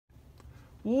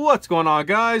What's going on,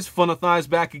 guys? Fun with Knives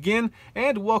back again,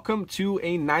 and welcome to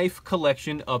a knife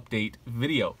collection update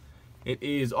video. It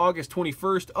is August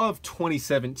 21st of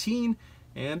 2017,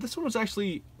 and this one was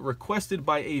actually requested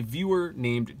by a viewer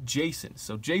named Jason.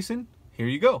 So Jason, here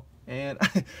you go. And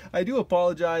I do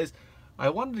apologize. I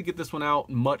wanted to get this one out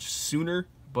much sooner,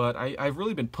 but I've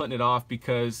really been putting it off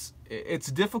because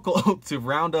it's difficult to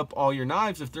round up all your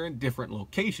knives if they're in different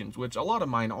locations, which a lot of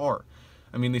mine are.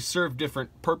 I mean, they serve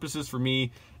different purposes for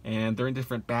me, and they're in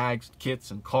different bags,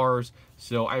 kits, and cars.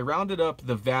 So I rounded up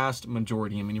the vast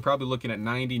majority. I mean, you're probably looking at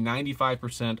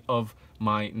 95% of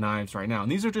my knives right now. And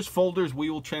these are just folders. We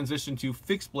will transition to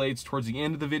fixed blades towards the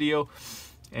end of the video.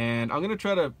 And I'm going to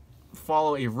try to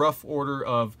follow a rough order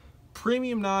of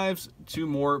premium knives to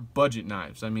more budget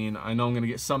knives. I mean, I know I'm going to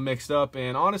get some mixed up,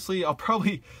 and honestly, I'll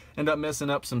probably end up messing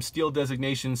up some steel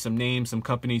designations, some names, some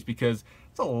companies, because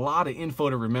it's a lot of info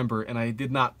to remember, and I did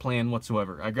not plan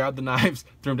whatsoever. I grabbed the knives,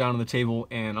 threw them down on the table,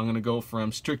 and I'm going to go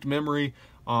from strict memory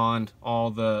on all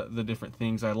the different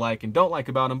things I like and don't like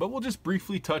about them, but we'll just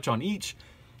briefly touch on each.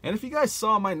 And if you guys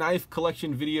saw my knife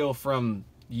collection video from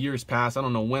years past, I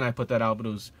don't know when I put that out, but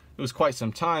it was quite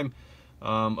some time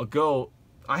ago.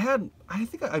 I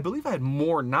believe I had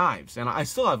more knives, and I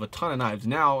still have a ton of knives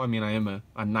now. I mean, I am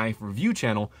a knife review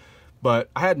channel, but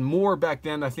I had more back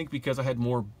then, I think, because I had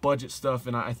more budget stuff,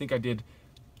 and I think I did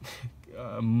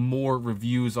more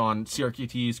reviews on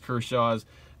CRKTs, Kershaws,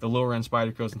 the lower end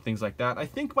Spydercos, and things like that. I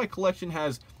think my collection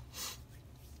has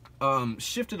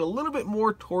shifted a little bit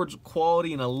more towards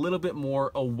quality and a little bit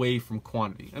more away from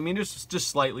quantity. I mean, just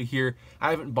slightly here.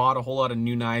 I haven't bought a whole lot of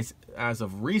new knives as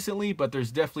of recently, but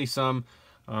there's definitely some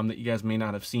that you guys may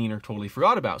not have seen or totally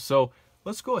forgot about. So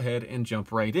let's go ahead and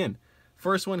jump right in.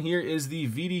 First one here is the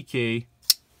VDK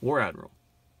War Admiral.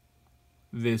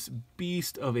 This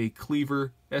beast of a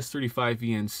cleaver,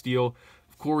 S35VN steel.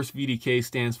 Of course, VDK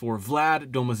stands for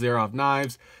Vlad Domazarov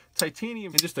Knives.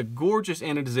 Titanium, and just a gorgeous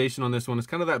anodization on this one. It's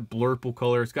kind of that blurple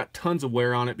color. It's got tons of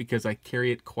wear on it because I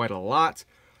carry it quite a lot.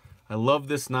 I love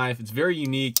this knife. It's very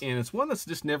unique, and it's one that's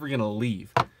just never going to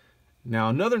leave. Now,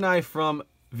 another knife from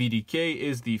VDK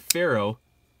is the Pharaoh.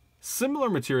 Similar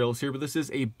materials here, but this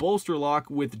is a bolster lock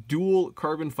with dual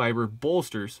carbon fiber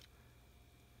bolsters.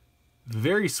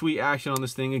 Very sweet action on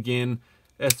this thing. Again,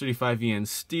 S35VN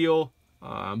steel.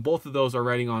 Both of those are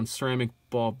riding on ceramic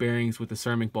ball bearings with the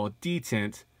ceramic ball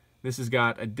detent. This has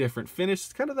got a different finish.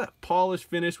 It's kind of that polished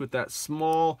finish with that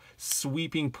small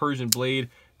sweeping Persian blade.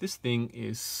 This thing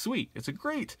is sweet. It's a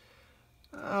great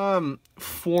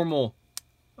formal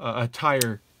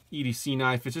attire EDC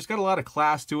knife. It's just got a lot of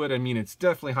class to it. I mean, it's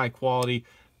definitely high quality.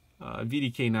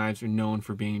 VDK knives are known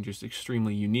for being just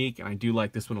extremely unique, and I do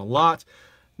like this one a lot.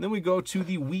 And then we go to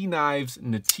the WE Knives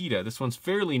Natita. This one's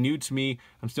fairly new to me.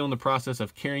 I'm still in the process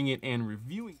of carrying it and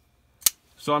reviewing.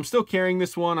 So I'm still carrying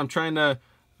this one. I'm trying to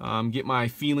get my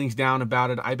feelings down about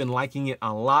it. I've been liking it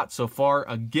a lot so far.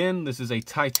 Again, this is a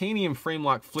titanium frame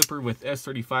lock flipper with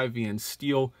S35VN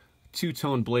steel.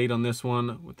 Two-tone blade on this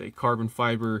one with a carbon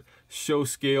fiber show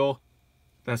scale.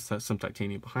 That's some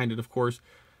titanium behind it, of course.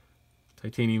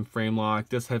 Titanium frame lock.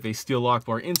 Does have a steel lock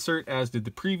bar insert, as did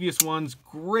the previous ones.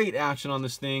 Great action on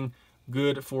this thing.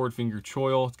 Good forward finger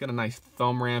choil. It's got a nice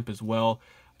thumb ramp as well.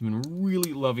 I've been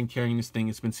really loving carrying this thing.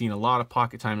 It's been seeing a lot of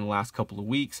pocket time in the last couple of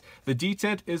weeks. The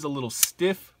detent is a little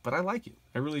stiff, but I like it.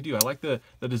 I really do. I like the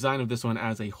design of this one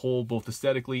as a whole, both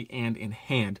aesthetically and in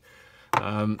hand.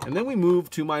 And then we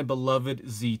move to my beloved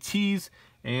ZTs,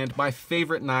 and my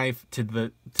favorite knife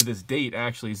to this date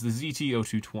actually is the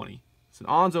ZT-0220. It's an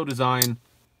Onzo design,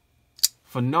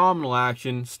 phenomenal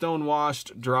action, stone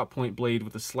washed drop point blade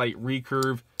with a slight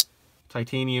recurve,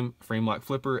 titanium frame lock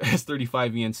flipper,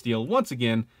 S35VN steel. Once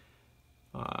again,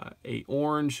 a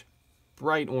orange,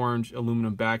 bright orange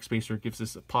aluminum backspacer gives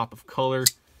this a pop of color.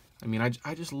 I mean,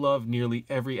 I just love nearly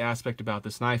every aspect about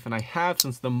this knife, and I have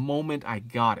since the moment I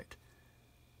got it.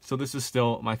 So this is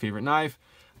still my favorite knife.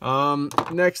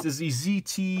 Next is the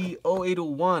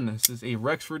ZT-0801. This is a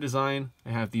Rexford design. I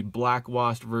have the black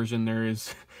washed version. There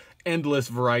is endless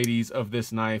varieties of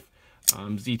this knife.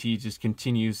 ZT just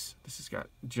continues. This has got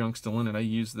junk still in it. I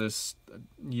used this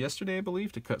yesterday, I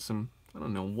believe, to cut some, I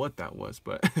don't know what that was,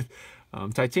 but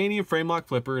titanium frame lock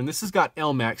flipper. And this has got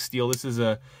Elmax steel. This is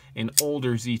an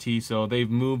older ZT, so they've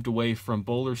moved away from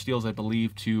Bowler steels, I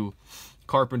believe, to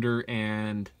Carpenter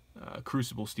and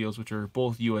Crucible steels, which are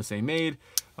both USA made.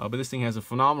 But this thing has a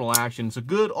phenomenal action. It's a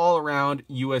good all-around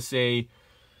USA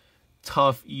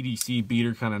tough EDC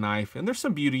beater kind of knife, and there's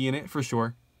some beauty in it for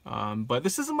sure. But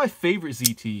this isn't my favorite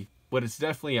ZT, but it's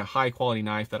definitely a high quality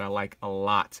knife that I like a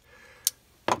lot.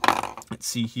 Let's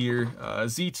see here,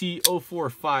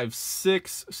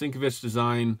 ZT-0456, Sinkovich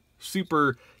design,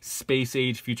 super space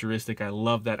age futuristic. I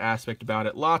love that aspect about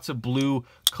it. Lots of blue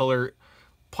color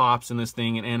pops in this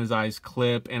thing, an anodized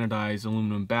clip, anodized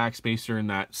aluminum backspacer, and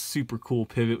that super cool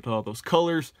pivot with all those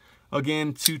colors.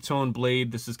 Again, two-tone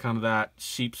blade. This is kind of that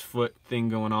sheep's foot thing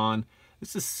going on.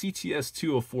 This is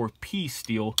CTS-204P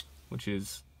steel, which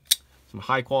is some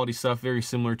high quality stuff, very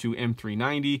similar to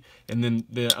M390. And then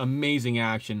the amazing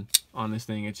action on this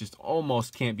thing, it just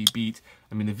almost can't be beat.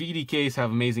 I mean, the VDKs have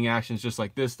amazing actions just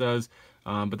like this does,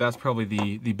 but that's probably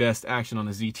the best action on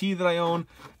the ZT that I own.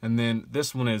 And then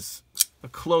this one is a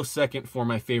close second for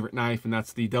my favorite knife, and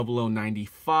that's the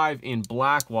 0095 in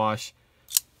black wash.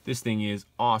 This thing is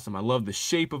awesome. I love the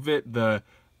shape of it, the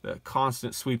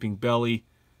constant sweeping belly.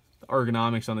 The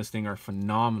ergonomics on this thing are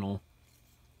phenomenal.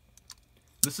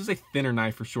 This is a thinner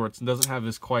knife for sure. It doesn't have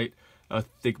as quite a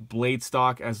thick blade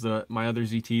stock as my other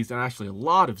ZTs, and actually a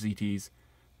lot of ZTs.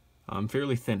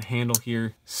 Fairly thin handle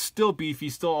here. Still beefy,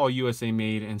 still all USA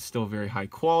made, and still very high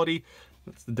quality.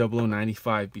 That's the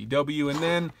 0095 BW. And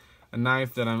then a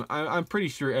knife that I'm pretty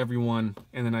sure everyone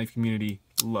in the knife community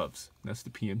loves. That's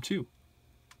the PM2.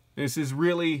 This is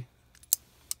really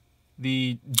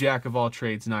the jack of all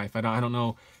trades knife. I don't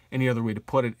know any other way to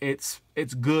put it. It's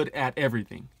good at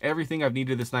everything. Everything I've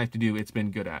needed this knife to do, it's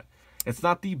been good at. It's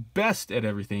not the best at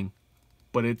everything,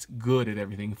 but it's good at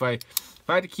everything. If I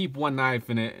had to keep one knife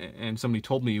in it and somebody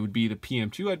told me it would be the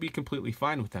PM2, I'd be completely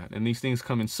fine with that. And these things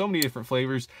come in so many different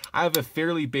flavors. I have a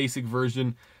fairly basic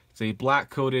version. It's a black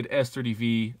coated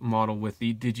S30V model with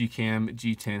the Digicam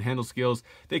G10 handle scales.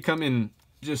 They come in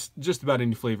just about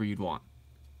any flavor you'd want.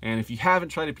 And if you haven't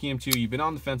tried a PM2, you've been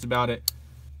on the fence about it,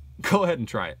 go ahead and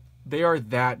try it. They are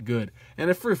that good.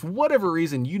 And if for whatever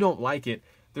reason you don't like it,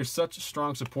 there's such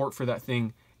strong support for that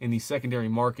thing in the secondary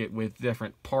market with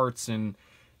different parts and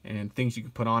things you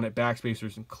can put on it,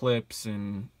 backspacers and clips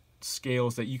and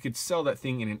scales, that you could sell that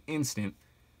thing in an instant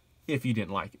if you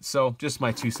didn't like it. So just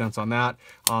my 2 cents on that.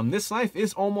 This knife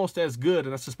is almost as good,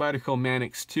 and that's the Spyderco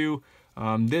Manix 2.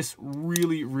 This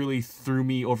really threw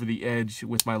me over the edge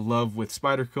with my love with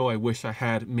Spyderco. I wish I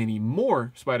had many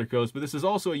more Spydercos, but this is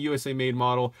also a USA made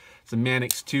model. It's a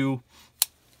Manix 2.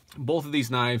 Both of these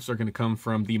knives are going to come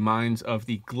from the minds of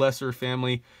the Glesser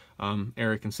family,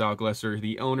 Eric and Sal Glesser,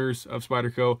 the owners of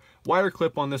Spyderco. Wire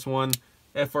clip on this one,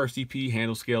 FRCP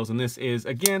handle scales, and this is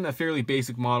again a fairly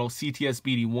basic model, CTS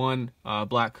BD1,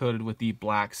 black coated with the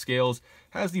black scales.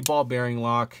 Has the ball bearing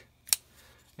lock,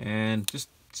 and just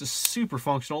super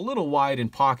functional, a little wide in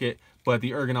pocket, but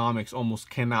the ergonomics almost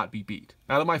cannot be beat.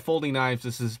 Out of my folding knives,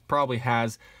 this probably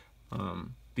has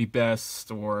the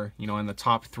best, or in the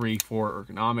top 3 for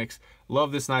ergonomics.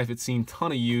 Love this knife. It's seen a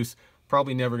ton of use.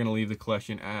 Probably never going to leave the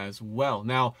collection as well.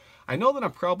 Now, I know that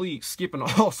I'm probably skipping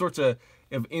all sorts of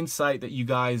insight that you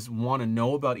guys want to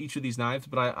know about each of these knives,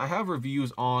 but I have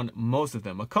reviews on most of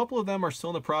them. A couple of them are still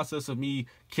in the process of me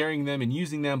carrying them and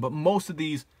using them, but most of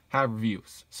these have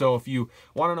reviews. So if you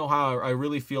want to know how I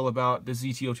really feel about the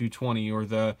ZT-0220 or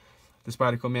the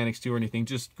Spyderco Manix 2 or anything,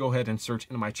 just go ahead and search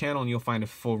into my channel and you'll find a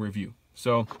full review.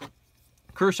 So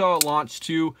Kershaw launched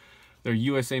 2, their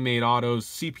USA made autos,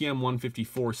 CPM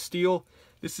 154 steel.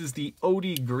 This is the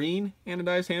OD green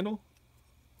anodized handle.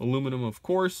 Aluminum, of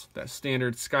course, that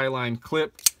standard Skyline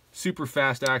clip, super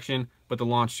fast action, but the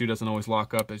launch 2 doesn't always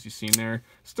lock up, as you've seen there.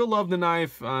 Still love the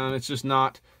knife. It's just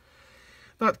not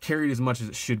carried as much as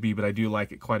it should be, but I do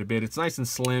like it quite a bit. It's nice and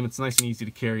slim, it's nice and easy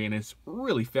to carry, and it's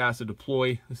really fast to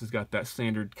deploy. This has got that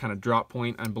standard kind of drop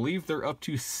point. I believe they're up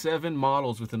to 7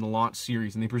 models within the launch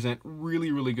series, and they present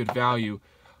really good value.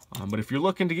 But if you're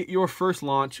looking to get your first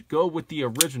launch, go with the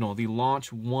original, the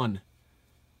Launch 1.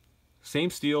 Same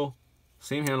steel,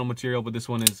 same handle material, but this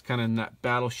one is kind of in that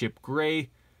battleship gray,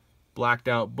 blacked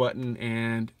out button,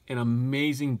 and an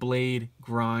amazing blade,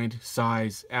 grind,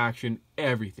 size, action,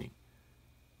 everything.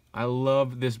 I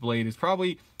love this blade. It's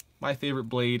probably my favorite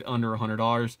blade under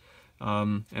 $100,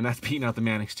 and that's beating out the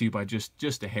Manix 2 by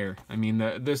just a hair. I mean,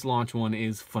 this Launch 1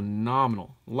 is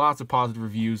phenomenal. Lots of positive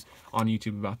reviews on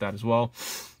YouTube about that as well.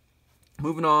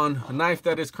 Moving on, a knife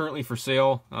that is currently for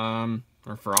sale,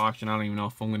 or for auction, I don't even know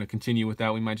if I'm going to continue with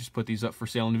that. We might just put these up for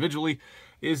sale individually,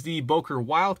 is the Boker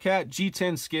Wildcat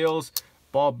G10 scales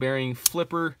ball bearing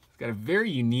flipper. It's got a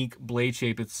very unique blade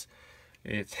shape. It's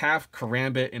half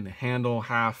karambit in the handle,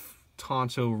 half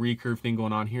Tonto recurve thing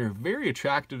going on here. Very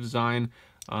attractive design.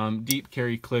 Deep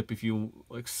carry clip, if you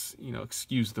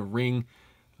excuse the ring,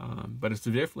 but it's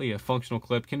definitely a functional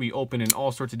clip. Can be open in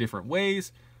all sorts of different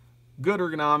ways. Good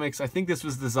ergonomics. I think this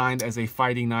was designed as a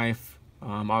fighting knife.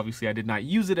 Obviously, I did not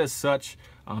use it as such,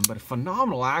 but a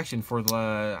phenomenal action for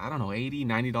the, I don't know, $80,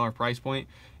 $90 price point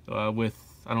with,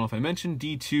 I don't know if I mentioned,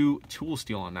 D2 tool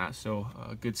steel on that, so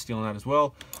good steel on that as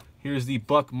well. Here's the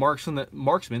Buck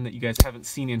Marksman that you guys haven't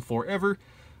seen in forever.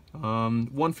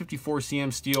 154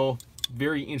 cm steel,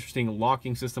 very interesting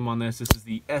locking system on this. This is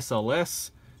the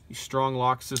SLS, the strong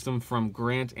lock system from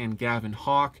Grant and Gavin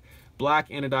Hawk. Black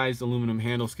anodized aluminum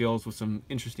handle scales with some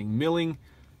interesting milling.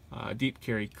 Deep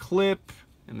carry clip,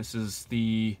 and this is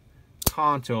the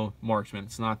Tonto Marksman.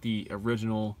 It's not the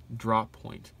original drop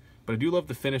point, but I do love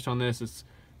the finish on this. It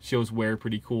shows wear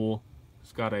pretty cool.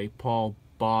 It's got a Paul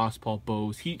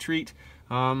Bose heat treat.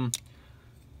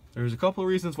 There's a couple of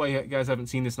reasons why you guys haven't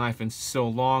seen this knife in so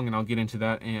long, and I'll get into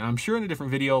that, and I'm sure in a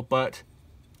different video, but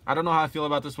I don't know how I feel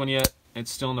about this one yet.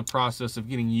 It's still in the process of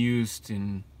getting used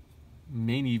and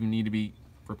may even need to be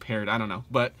repaired. I don't know,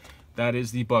 but that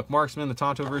is the Buck Marksman, the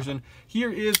Tonto version.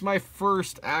 Here is my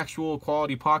first actual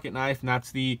quality pocket knife, and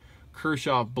that's the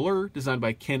Kershaw Blur, designed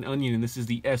by Ken Onion, and this is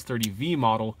the S30V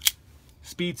model.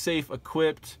 Speed safe,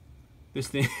 equipped. This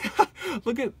thing,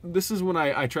 look at, this is when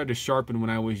I tried to sharpen when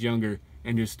I was younger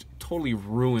and just totally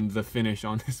ruined the finish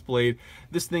on this blade.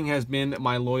 This thing has been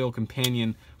my loyal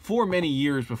companion for many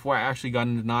years before I actually got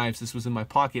into knives. This was in my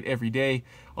pocket every day.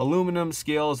 Aluminum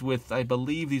scales with, I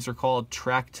believe these are called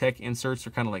Track Tech inserts.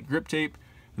 They're kind of like grip tape.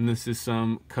 And this is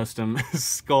some custom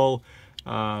skull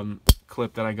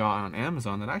clip that I got on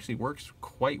Amazon that actually works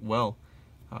quite well.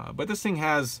 But this thing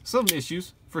has some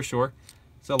issues for sure.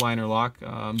 It's a liner lock,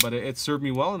 but it served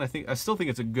me well, and I still think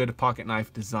it's a good pocket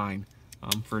knife design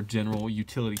for general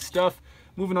utility stuff.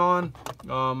 Moving on,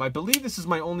 I believe this is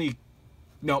my only,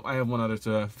 nope, I have one other. It's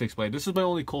a fixed blade. This is my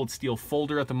only cold steel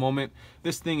folder at the moment.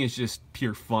 This thing is just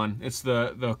pure fun. It's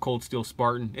the Cold Steel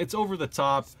Spartan. It's over the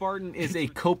top. Spartan is a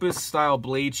Copus style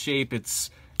blade shape. It's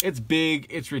big,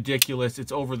 it's ridiculous,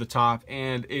 it's over the top,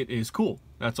 and it is cool.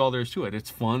 That's all there is to it. It's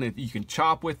fun. You can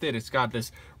chop with it. It's got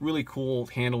this really cool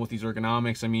handle with these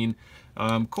ergonomics. I mean,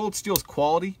 Cold Steel's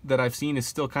quality that I've seen is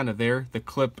still kind of there. The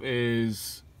clip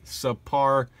is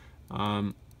subpar.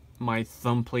 My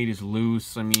thumb plate is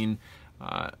loose. I mean,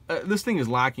 this thing is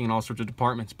lacking in all sorts of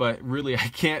departments, but really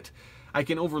I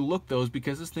can overlook those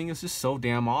because this thing is just so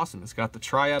damn awesome. It's got the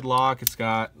triad lock. It's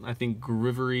got, I think,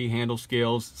 Grivery handle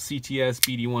scales, CTS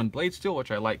BD1 blade steel, which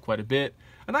I like quite a bit.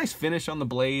 A nice finish on the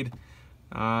blade.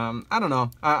 I don't know.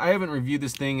 I haven't reviewed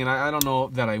this thing, and I don't know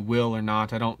that I will or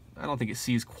not. I don't think it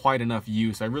sees quite enough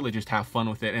use. I really just have fun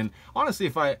with it. And honestly,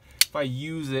 if I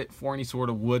use it for any sort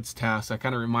of woods task, I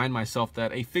kind of remind myself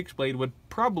that a fixed blade would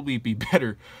probably be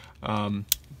better.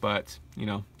 But you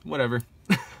know, whatever.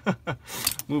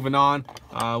 Moving on,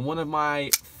 one of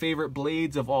my favorite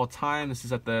blades of all time, this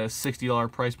is at the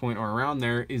 $60 price point or around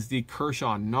there, is the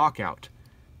Kershaw Knockout.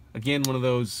 Again, one of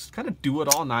those kind of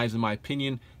do-it-all knives in my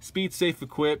opinion. Speed safe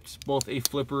equipped, both a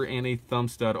flipper and a thumb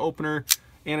stud opener.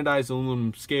 Anodized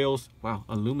aluminum scales, wow,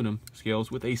 aluminum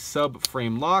scales with a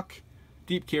sub-frame lock.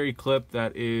 Deep carry clip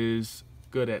that is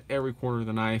good at every corner of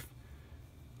the knife.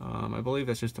 I believe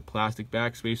that's just a plastic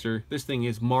backspacer. This thing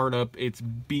is marred up, it's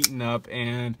beaten up,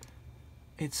 and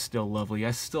it's still lovely.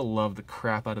 I still love the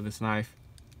crap out of this knife.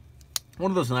 One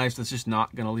of those knives that's just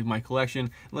not going to leave my collection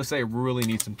unless I really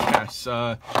need some cash.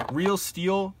 Real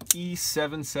Steel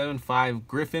E775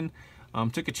 Griffin.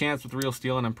 Took a chance with Real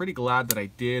Steel, and I'm pretty glad that I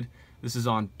did. This is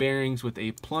on bearings with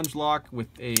a plunge lock with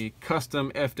a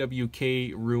custom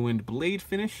FWK ruined blade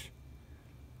finish.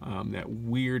 That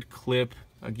weird clip.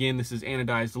 Again, this is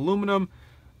anodized aluminum.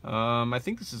 I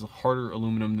think this is a harder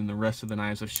aluminum than the rest of the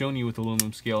knives I've shown you with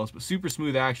aluminum scales, but super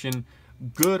smooth action.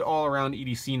 Good all-around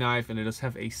EDC knife, and it does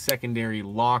have a secondary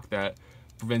lock that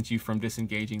prevents you from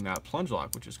disengaging that plunge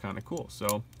lock, which is kind of cool.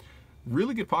 So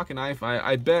really good pocket knife.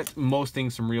 I bet most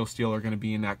things from Real Steel are going to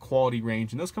be in that quality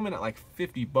range, and those come in at like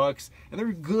 50 bucks, and they're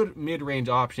a good mid-range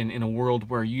option in a world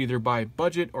where you either buy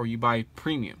budget or you buy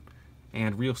premium,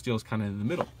 and Real Steel is kind of in the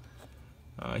middle.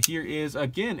 Here is,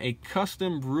 again, a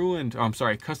custom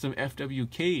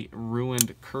FWK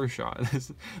ruined Kershaw.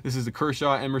 This is the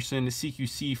Kershaw Emerson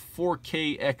CQC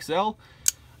 4K XL.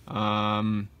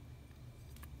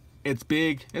 It's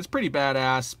big, it's pretty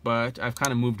badass, but I've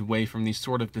kind of moved away from these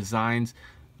sort of designs.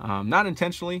 Not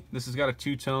intentionally. This has got a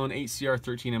two-tone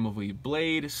 8CR13 MOV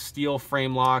blade, steel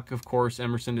frame lock, of course,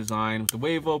 Emerson design with the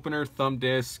wave opener, thumb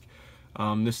disc.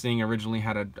 This thing originally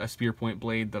had a spear point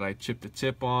blade that I chipped the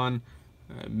tip on.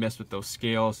 Messed with those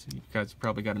scales. You guys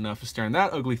probably got enough of staring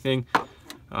at that ugly thing.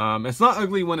 It's not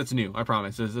ugly when it's new, I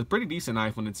promise. It's a pretty decent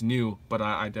knife when it's new, but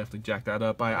I definitely jacked that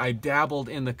up. I dabbled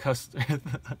in the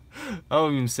I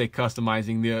won't even say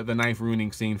customizing the knife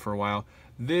ruining scene for a while.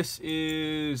 This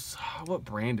is, what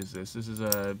brand is this? This is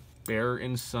a Bear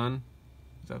and Son.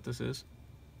 Is that what this is?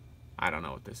 I don't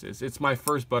know what this is. It's my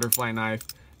first butterfly knife,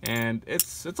 and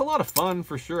it's a lot of fun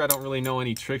for sure. I don't really know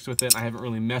any tricks with it. I haven't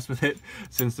really messed with it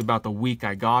since about the week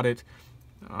I got it.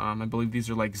 I believe these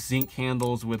are like zinc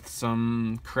handles with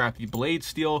some crappy blade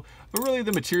steel, but really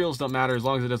the materials don't matter as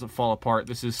long as it doesn't fall apart.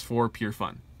 This is for pure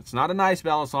fun. It's not a nice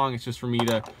balisong, it's just for me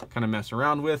to kind of mess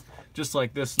around with. Just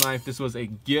like this knife, this was a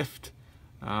gift.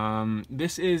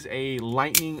 This is a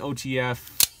Lightning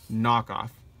OTF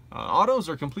knockoff. Autos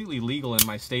are completely legal in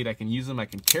my state. I can use them, I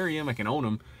can carry them, I can own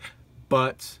them,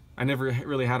 but I never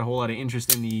really had a whole lot of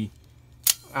interest in the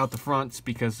out the fronts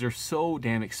because they're so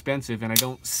damn expensive and I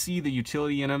don't see the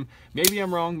utility in them. Maybe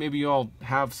I'm wrong, maybe I'll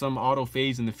have some auto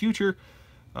phase in the future,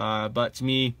 but to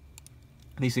me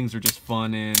these things are just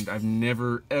fun, and I've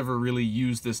never ever really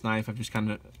used this knife. I've just kind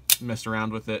of messed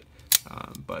around with it,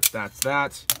 but that's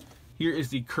that. Here is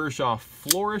the Kershaw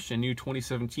Flourish, a new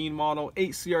 2017 model,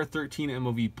 8CR13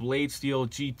 MOV blade steel,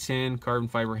 G10 carbon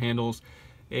fiber handles,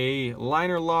 a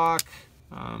liner lock,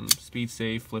 speed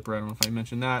safe flipper. I don't know if I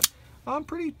mentioned that.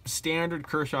 Pretty standard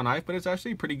Kershaw knife, but it's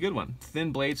actually a pretty good one.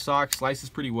 Thin blade stock, slices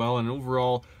pretty well, and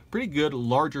overall pretty good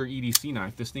larger EDC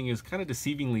knife. This thing is kind of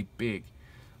deceivingly big.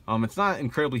 It's not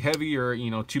incredibly heavy or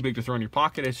too big to throw in your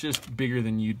pocket. It's just bigger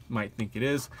than you might think it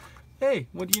is. Hey,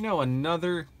 what do you know?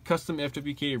 Another custom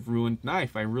FWK ruined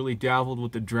knife. I really dabbled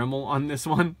with the Dremel on this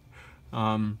one.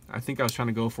 I think I was trying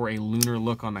to go for a lunar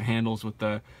look on the handles with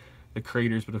the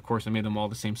craters, but of course I made them all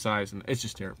the same size, and it's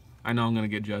just terrible. I know I'm going to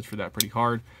get judged for that pretty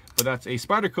hard, but that's a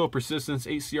Spyderco Persistence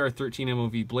 8CR13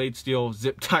 MOV blade steel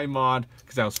zip tie mod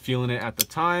because I was feeling it at the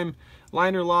time.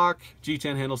 Liner lock,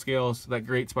 G10 handle scales, that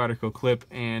great Spyderco clip,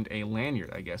 and a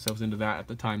lanyard. I guess I was into that at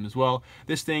the time as well.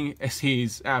 This thing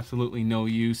sees absolutely no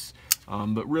use,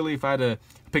 but really if I had to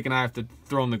pick a knife to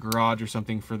throw in the garage or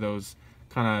something for those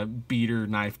kind of beater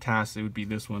knife tasks, it would be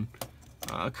this one.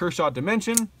 Kershaw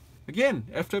Dimension. Again,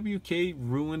 FWK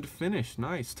ruined finish.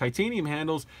 Nice. Titanium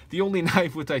handles. The only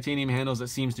knife with titanium handles that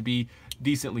seems to be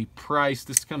decently priced.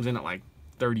 This comes in at like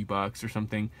 30 bucks or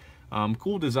something.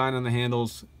 Cool design on the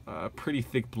handles. Pretty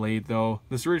thick blade though.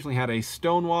 This originally had a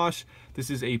stonewash. This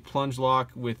is a plunge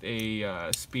lock with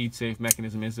a speed safe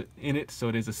mechanism in it, so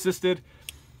it is assisted.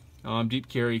 Deep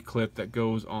carry clip that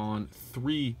goes on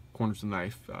 3 corners of the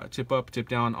knife. Tip up, tip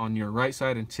down on your right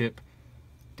side, and tip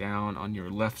down on your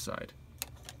left side.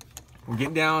 We're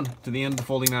getting down to the end of the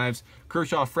folding knives.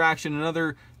 Kershaw Fraction,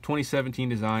 another 2017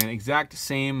 design. Exact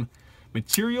same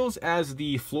materials as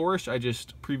the Flourish I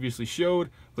just previously showed,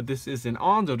 but this is an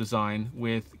Onzo design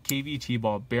with KVT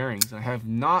ball bearings. I have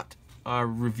not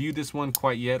reviewed this one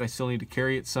quite yet. I still need to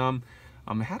carry it some.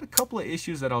 I had a couple of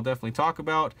issues that I'll definitely talk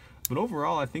about, but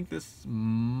overall I think this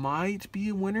might be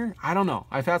a winner. I don't know.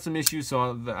 I've had some issues, so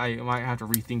I might have to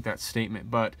rethink that statement,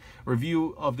 but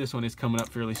review of this one is coming up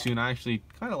fairly soon. I actually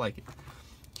kind of like it.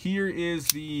 Here is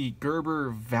the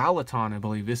Gerber Valaton, I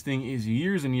believe. This thing is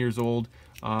years and years old.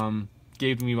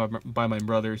 Gave to me by my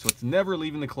brother, so it's never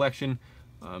leaving the collection.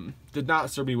 Did not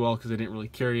serve me well because I didn't really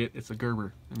carry it. It's a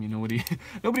Gerber. I mean,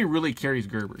 nobody really carries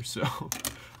Gerbers, so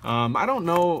I don't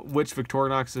know which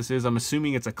Victorinox this is. I'm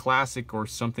assuming it's a classic or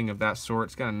something of that sort.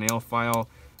 It's got a nail file,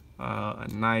 a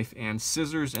knife, and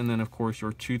scissors, and then of course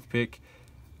your toothpick.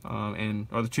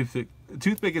 The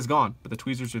toothpick is gone, but the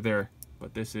tweezers are there.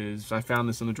 But this is, I found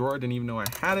this in the drawer. I didn't even know I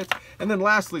had it. And then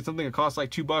lastly, something that costs like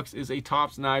 $2 is a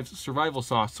Tops Knives Survival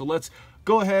Sauce. So let's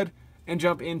go ahead and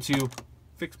jump into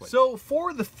fixed blades. So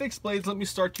for the fixed blades, let me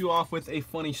start you off with a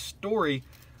funny story.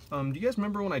 Do you guys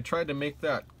remember when I tried to make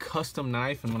that custom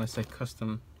knife? And when I say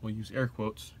custom, we'll use air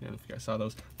quotes. Yeah, if you guys saw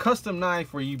those. Custom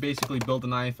knife, where you basically build a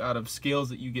knife out of scales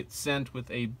that you get sent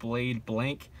with a blade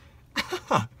blank.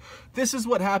 This is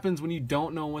what happens when you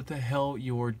don't know what the hell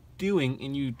you're doing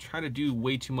and you try to do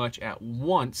way too much at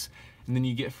once, and then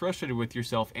you get frustrated with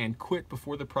yourself and quit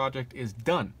before the project is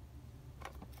done.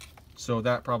 So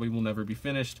that probably will never be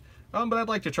finished. But I'd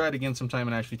like to try it again sometime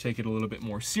and actually take it a little bit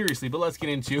more seriously. But let's get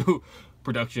into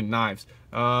production knives.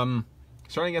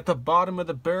 Starting at the bottom of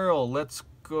the barrel, let's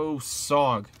go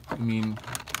SOG. I mean,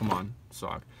 come on,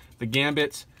 SOG. The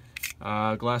Gambit.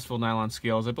 Glass-filled nylon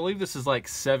scales. I believe this is like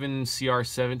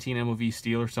 7CR17 MOV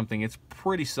steel or something. It's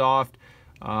pretty soft.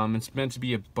 It's meant to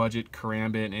be a budget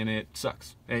karambit, and it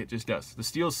sucks. It just does. The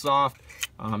steel's soft.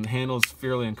 The handle's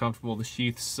fairly uncomfortable. The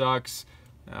sheath sucks.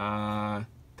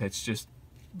 That's just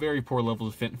very poor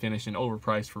levels of fit and finish and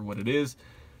overpriced for what it is.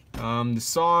 The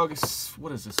SOG,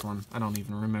 what is this one? I don't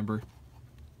even remember.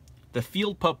 The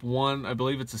Field Pup 1, I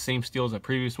believe it's the same steel as the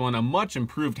previous one. A much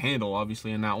improved handle,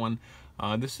 obviously, in that one.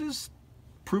 This is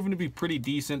proven to be pretty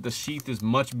decent. The sheath is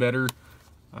much better.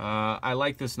 I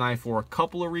like this knife for a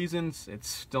couple of reasons. It's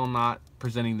still not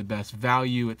presenting the best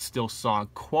value. It's still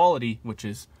SOG quality, which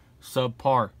is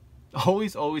subpar.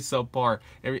 Always subpar.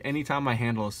 Anytime I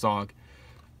handle a SOG.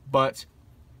 But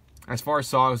as far as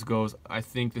SOGs goes, I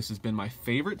think this has been my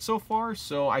favorite so far.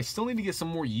 So I still need to get some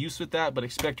more use with that, but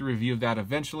expect a review of that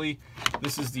eventually.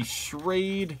 This is the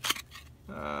Schrade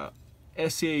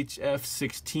SCHF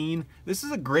 16. This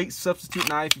is a great substitute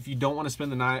knife if you don't want to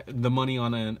spend the money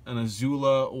on an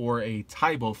Azula or a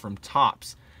Taibo from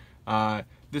Tops.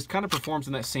 This kind of performs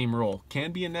in that same role.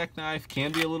 Can be a neck knife,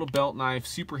 can be a little belt knife,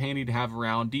 super handy to have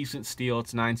around, decent steel.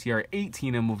 It's 9CR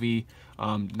 18 MOV,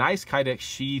 nice Kydex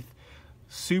sheath,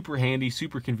 super handy,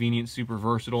 super convenient, super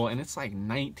versatile, and it's like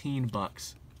 19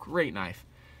 bucks. Great knife.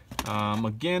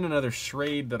 Again, another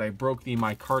Schrade that I broke the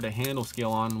micarta handle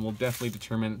scale on, and we'll definitely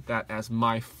determine that as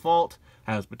my fault.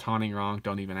 I was batoning wrong,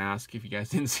 don't even ask if you guys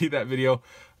didn't see that video.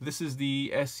 This is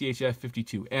the SCHF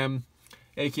 52M,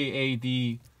 aka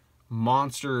the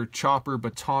monster chopper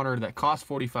batoner that costs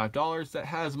 $45, that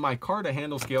has micarta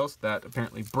handle scales that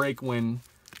apparently break when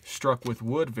struck with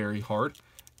wood very hard,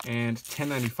 and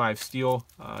 1095 steel,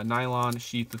 nylon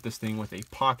sheath with this thing with a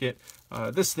pocket.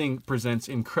 This thing presents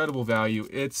incredible value.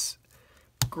 It's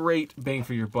great bang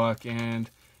for your buck, and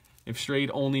if Schrade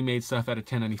only made stuff at a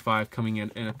 1095 coming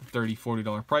in at the $30,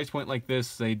 $40 price point like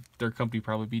this, their company would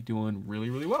probably be doing really,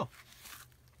 really well.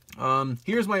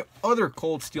 Here's my other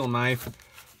cold steel knife.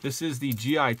 This is the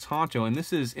GI Tonto, and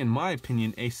this is, in my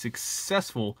opinion, a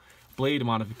successful blade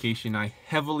modification. I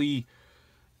heavily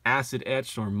acid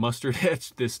etched or mustard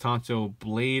etched this Tonto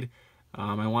blade.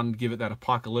 I wanted to give it that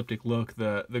apocalyptic look.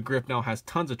 The grip now has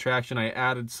tons of traction. I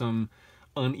added some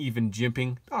uneven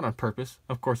jimping, not on purpose.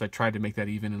 Of course, I tried to make that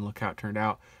even, and look how it turned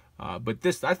out. But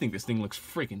I think this thing looks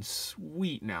freaking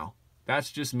sweet now.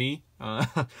 That's just me. I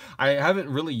haven't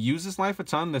really used this knife a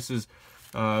ton. This is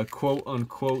quote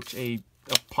unquote a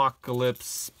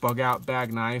apocalypse bug out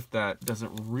bag knife that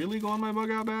doesn't really go on my bug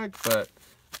out bag, but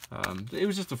it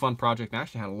was just a fun project, and I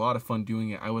actually had a lot of fun doing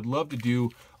it. I would love to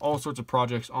do all sorts of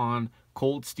projects on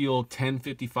cold steel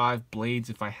 1055 blades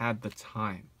if I had the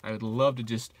time. I would love to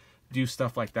just do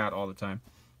stuff like that all the time.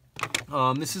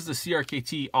 This is the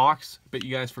CRKT Ox, but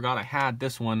you guys forgot I had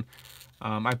this one.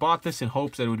 I bought this in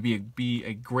hopes that it would be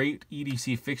a great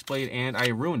EDC fixed blade, and I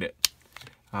ruined it.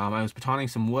 I was batoning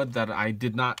some wood that I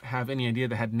did not have any idea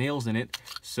that had nails in it,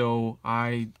 so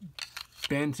I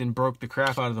bent and broke the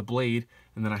crap out of the blade,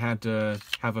 and then I had to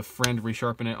have a friend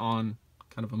resharpen it on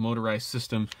kind of a motorized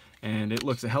system, and it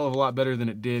looks a hell of a lot better than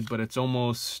it did, but it's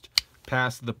almost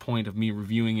past the point of me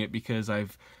reviewing it because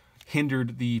I've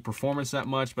hindered the performance that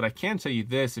much. But I can tell you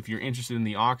this, if you're interested in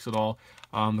the Ox at all,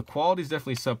 the quality is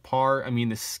definitely subpar. I mean,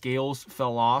 the scales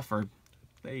fell off, or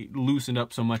they loosened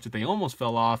up so much that they almost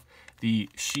fell off. The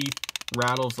sheath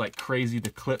rattles like crazy.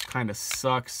 The clip kind of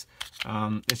sucks.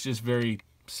 It's just very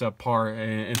subpar,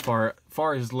 and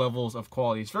far as levels of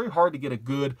quality, it's very hard to get a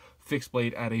good fixed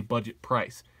blade at a budget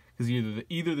price, because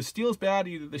either the steel is bad,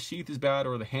 either the sheath is bad,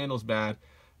 or the handle's bad.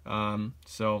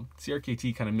 So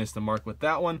CRKT kind of missed the mark with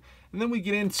that one. And then we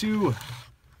get into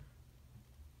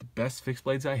the best fixed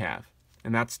blades I have,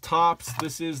 and that's Tops.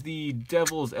 This is the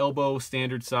Devil's Elbow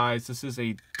standard size. This is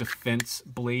a defense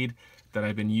blade that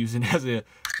I've been using as a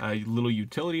little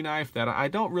utility knife that I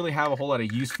don't really have a whole lot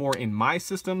of use for in my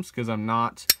systems because I'm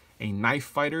not a knife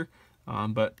fighter.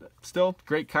 But still,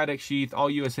 great Kydex sheath, all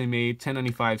USA made,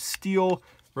 1095 steel,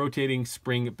 rotating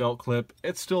spring belt clip.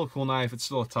 It's still a cool knife. It's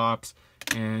still a Tops,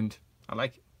 and I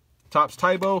like it. Tops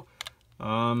Taibo,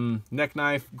 neck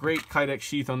knife, great Kydex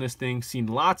sheath on this thing. Seen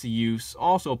lots of use.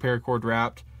 Also paracord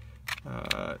wrapped.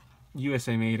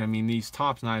 USA made. I mean, these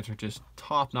Tops knives are just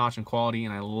top notch in quality,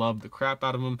 and I love the crap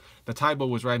out of them. The Taibo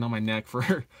was riding on my neck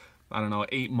for, I don't know,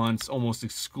 8 months, almost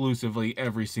exclusively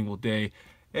every single day.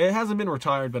 It hasn't been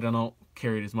retired, but I don't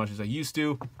carry it as much as I used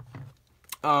to.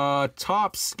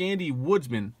 Tops Scandi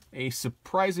Woodsman, a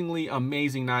surprisingly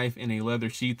amazing knife in a leather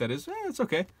sheath that is, it's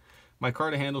okay.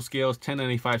 Micarta handle scales,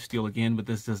 1095 steel again, but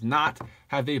this does not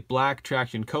have a black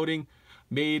traction coating.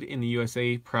 Made in the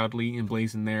USA, proudly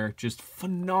emblazoned there. Just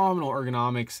phenomenal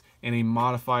ergonomics and a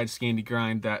modified Scandi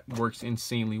grind that works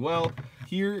insanely well.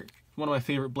 Here, one of my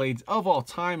favorite blades of all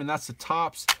time, and that's the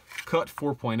Tops Cut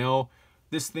 4.0.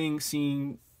 This thing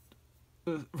seen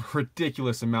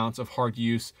ridiculous amounts of hard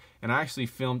use, and I actually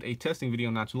filmed a testing video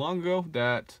not too long ago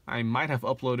that I might have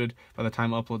uploaded by the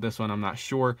time I upload this one, I'm not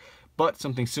sure, but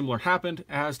something similar happened.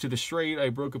 As to the Schrade, I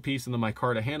broke a piece in the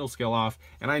micarta handle scale off,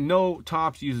 and I know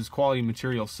Topps uses quality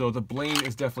material, so the blame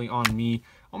is definitely on me.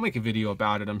 I'll make a video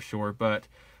about it, I'm sure, but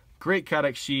great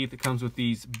Kydex sheath. It comes with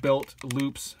these belt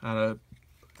loops. I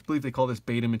believe they call this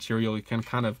beta material. You can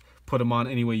kind of put them on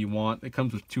any way you want. It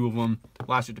comes with 2 of them.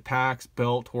 Elaster to packs,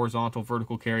 belt, horizontal,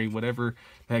 vertical carry, whatever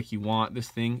the heck you want. This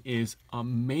thing is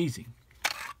amazing.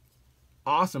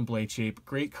 Awesome blade shape,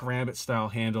 great karambit style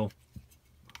handle.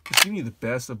 Just giving you the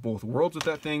best of both worlds with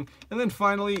that thing. And then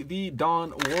finally, the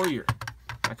Dawn Warrior.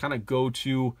 I kind of go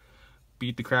to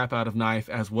beat the crap out of knife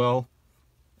as well.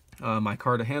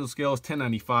 Micarta handle scale is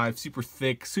 1095, super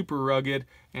thick, super rugged,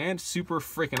 and super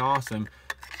freaking awesome.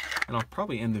 And I'll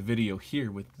probably end the video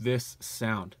here with this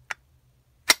sound.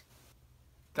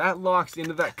 That locks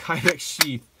into that Kydex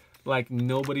sheath like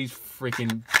nobody's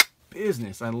freaking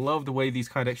business. I love the way these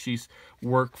Kydex sheaths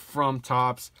work from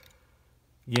Topps.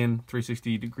 Again,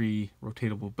 360-degree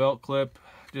rotatable belt clip.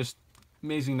 Just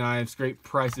amazing knives, great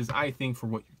prices, I think, for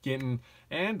what you're getting.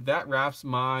 And that wraps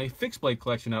my fixed blade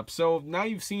collection up. So now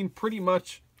you've seen pretty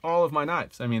much all of my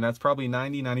knives. I mean, that's probably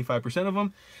 90-95% of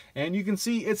them. And you can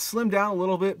see it's slimmed down a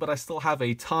little bit, but I still have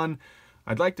a ton.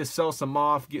 I'd like to sell some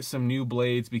off, get some new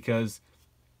blades, because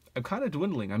I'm kind of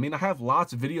dwindling. I mean, I have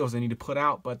lots of videos I need to put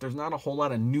out, but there's not a whole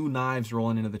lot of new knives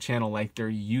rolling into the channel like there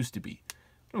used to be.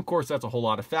 And of course, that's a whole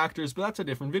lot of factors, but that's a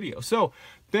different video. So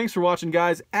thanks for watching,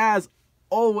 guys, as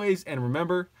always, and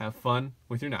remember, have fun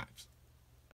with your knives.